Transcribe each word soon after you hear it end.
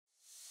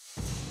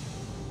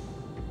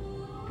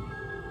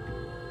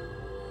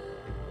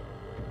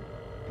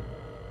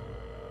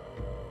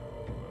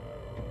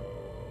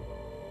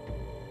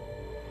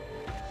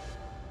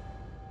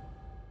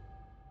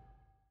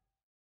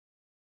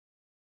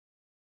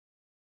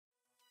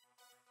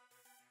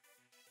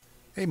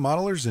Hey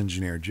Modelers,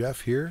 Engineer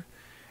Jeff here,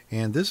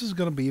 and this is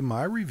going to be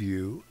my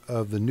review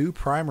of the new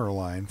primer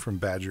line from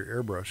Badger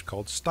Airbrush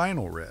called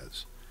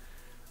Stynylrez.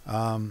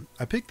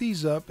 I picked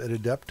these up at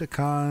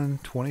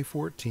Adepticon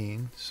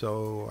 2014,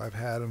 so I've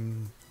had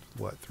them,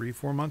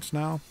 3-4 months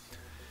now,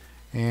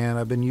 and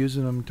I've been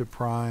using them to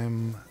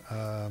prime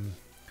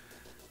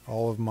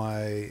all of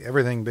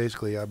everything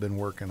basically I've been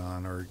working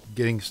on or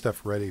getting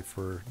stuff ready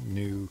for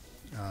new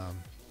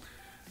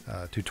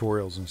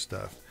tutorials and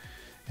stuff.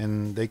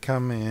 And they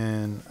come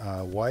in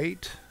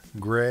white,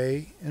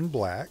 gray, and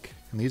black,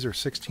 and these are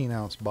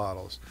 16-ounce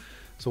bottles.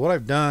 So what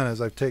I've done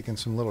is I've taken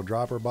some little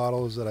dropper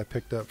bottles that I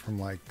picked up from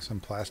like some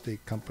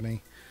plastic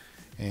company,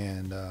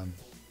 and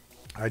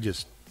I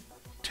just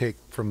take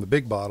from the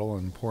big bottle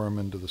and pour them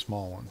into the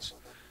small ones.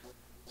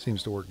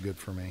 Seems to work good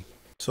for me.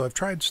 So I've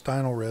tried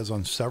Stynylrez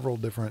on several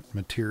different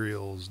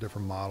materials,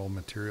 different model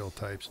material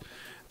types.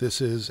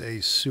 This is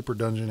a Super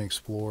Dungeon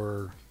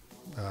Explorer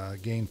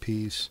game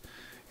piece.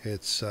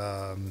 It's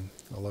a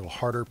little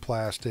harder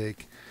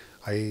plastic.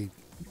 I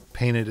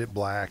painted it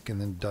black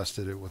and then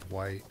dusted it with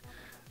white.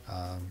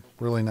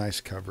 Really nice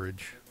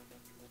coverage.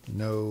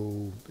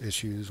 No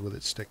issues with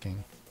it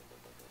sticking.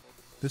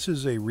 This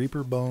is a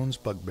Reaper Bones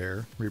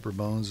Bugbear. Reaper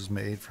Bones is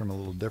made from a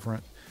little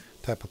different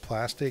type of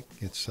plastic.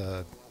 It's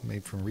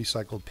made from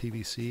recycled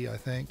PVC, I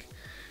think.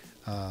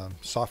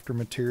 Softer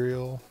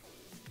material.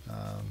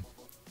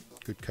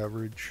 Good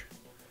coverage.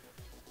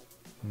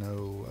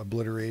 No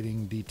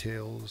obliterating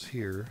details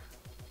here.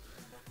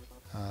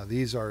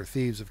 These are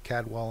Thieves of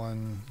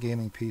Cadwallon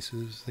gaming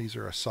pieces. These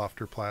are a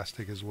softer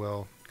plastic as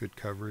well. Good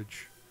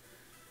coverage.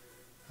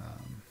 Of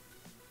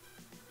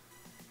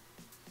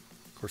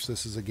course,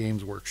 this is a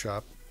Games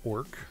Workshop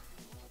Ork.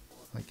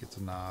 I think it's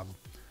a knob.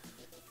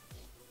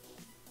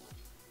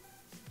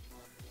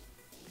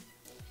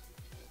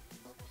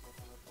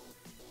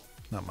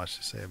 Not much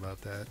to say about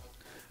that.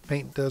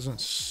 Paint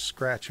doesn't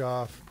scratch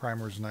off.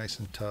 Primer's nice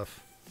and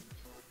tough.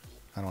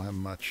 I don't have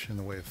much in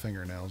the way of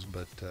fingernails,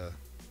 but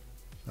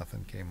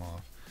nothing came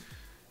off.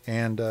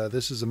 And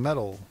this is a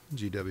metal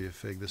GW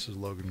fig. This is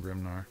Logan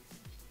Grimnar.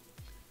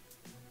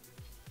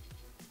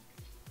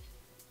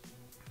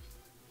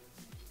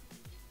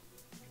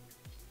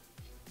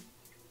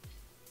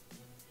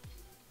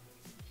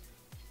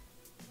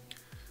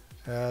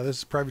 This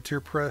is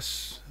Privateer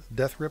Press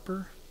Death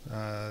Ripper.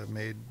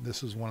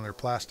 This is one of their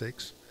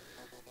plastics.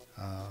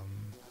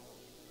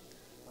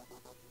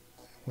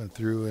 Went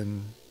through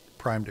and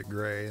primed it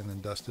gray and then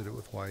dusted it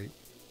with white.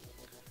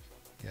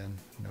 Again,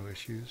 no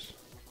issues.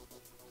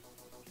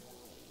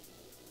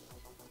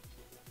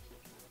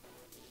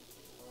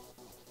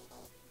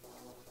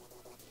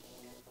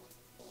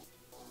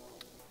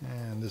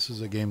 And this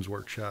is a Games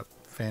Workshop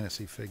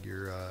fantasy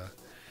figure,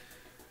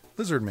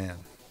 Lizardmen.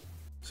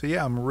 So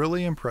yeah, I'm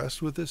really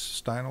impressed with this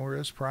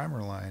Stynylrez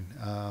primer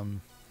line.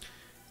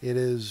 It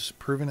has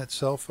proven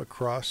itself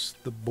across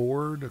the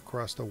board,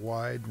 across a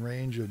wide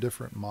range of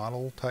different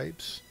model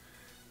types.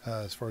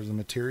 As far as the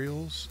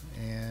materials,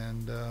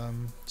 and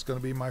it's going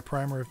to be my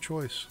primer of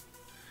choice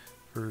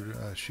for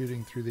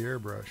shooting through the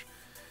airbrush.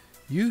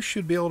 You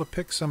should be able to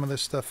pick some of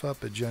this stuff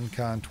up at Gen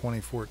Con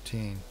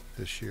 2014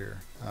 this year,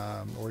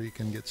 or you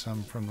can get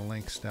some from the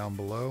links down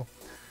below.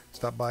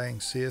 Stop by and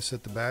see us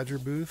at the Badger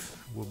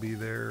booth. We'll be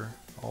there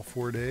all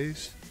 4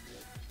 days.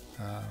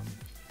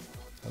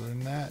 Other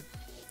than that,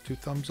 2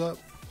 thumbs up.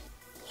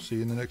 See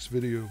you in the next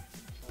video.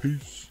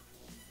 Peace.